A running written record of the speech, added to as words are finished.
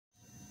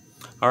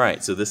All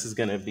right, so this is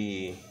going to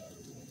be.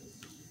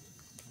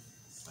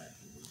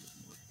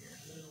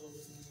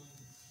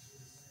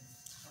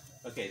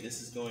 Okay,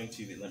 this is going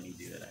to be. Let me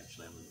do it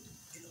actually.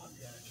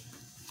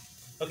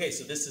 Okay,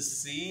 so this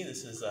is C.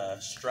 This is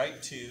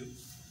stripe 2.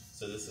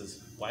 So this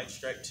is white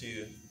stripe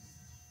 2.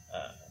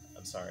 Uh,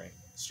 I'm sorry,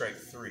 stripe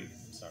 3.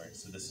 I'm sorry.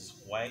 So this is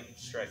white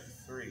stripe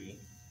 3.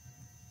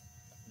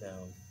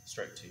 No,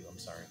 stripe 2. I'm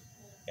sorry.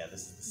 Yeah,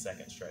 this is the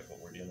second stripe.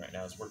 What we're doing right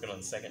now is working on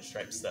the second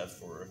stripe stuff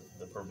for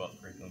the per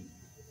bump curriculum.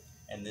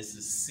 And this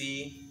is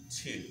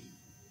C2.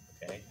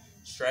 Okay,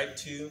 stripe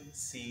 2,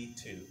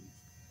 C2. Okay,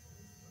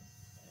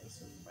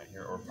 so right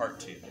here, or part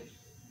 2.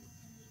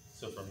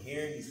 So from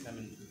here, he's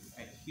coming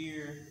right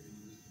here.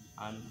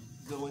 I'm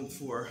going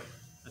for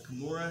a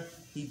Kimura.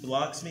 He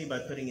blocks me by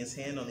putting his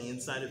hand on the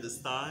inside of his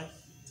thigh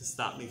to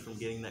stop me from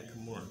getting that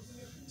Kimura.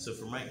 So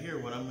from right here,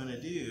 what I'm going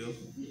to do,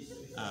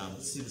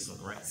 let's do this on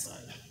the right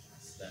side.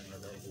 So that my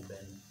leg will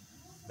bend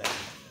back.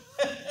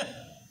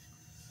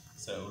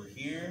 So we're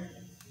here,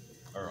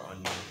 or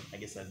on your, I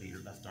guess that'd be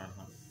your left arm,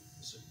 huh?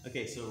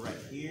 Okay, so right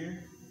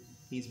here,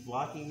 he's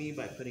blocking me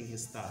by putting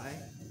his thigh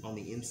on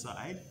the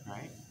inside,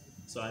 right?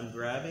 So I'm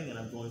grabbing and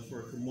I'm going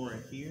for a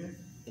Kimura here.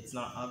 It's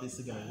not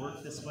obviously going to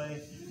work this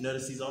way.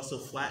 Notice he's also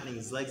flattening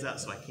his legs out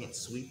so I can't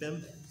sweep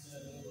him.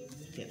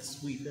 Can't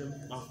sweep him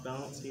off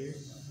balance here.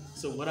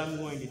 So what I'm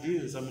going to do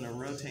is I'm going to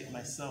rotate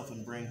myself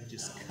and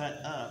just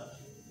cut up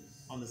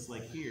on this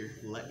leg here,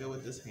 let go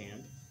with this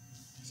hand.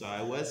 So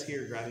I was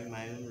here grabbing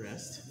my own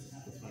wrist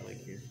with my leg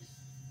here.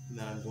 And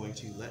then I'm going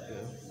to let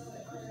go,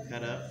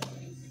 cut up,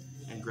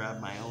 and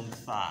grab my own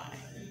thigh,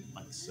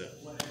 like so.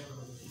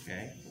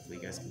 Okay, hopefully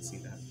you guys can see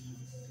that.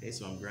 Okay,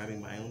 so I'm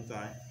grabbing my own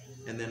thigh.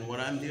 And then what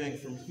I'm doing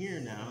from here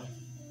now,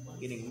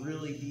 getting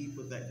really deep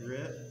with that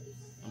grip,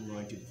 I'm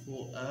going to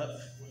pull up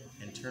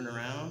and turn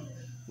around,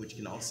 which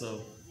can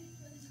also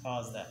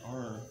cause that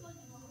arm,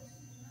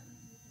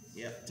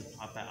 to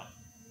pop out.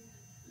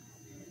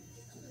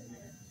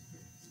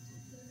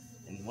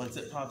 And once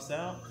it pops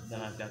out,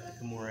 then I've got the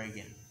Kimura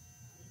again.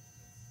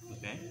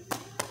 Okay?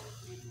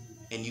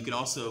 And you can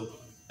also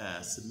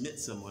submit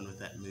someone with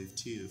that move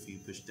too if you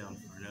push down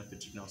far enough,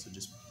 but you can also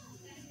just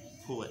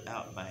pull it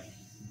out by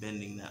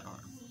bending that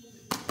arm.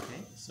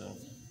 Okay, so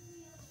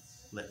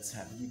let's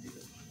have you do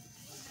it.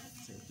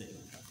 Same thing.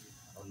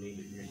 I'll name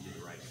it, you're going to do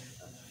it right.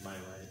 My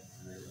right,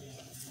 your right.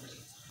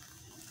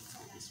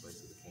 This way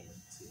so the camera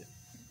can see it.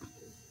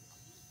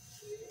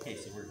 Okay,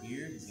 so we're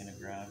here. He's going to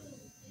grab,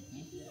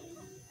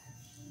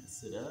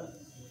 sit up.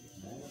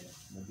 I'm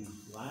going to be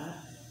flat.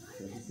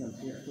 So just come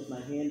here, put my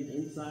hand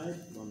inside.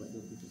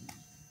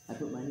 I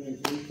put my hand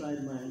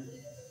inside my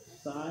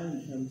thigh.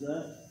 He comes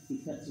up. He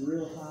cuts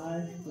real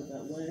high with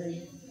that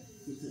leg.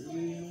 Gets it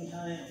really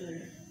high up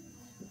there.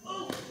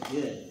 Oh,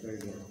 good. Very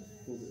good.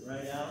 Pulls it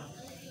right out.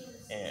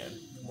 And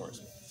more.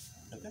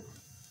 Okay.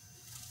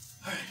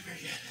 All right, very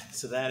good.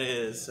 So that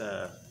is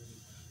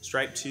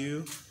stripe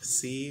 2,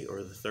 C,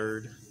 or the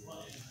third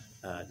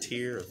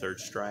tier or third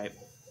stripe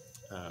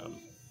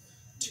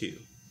 2.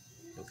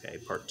 Okay,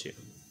 part 2.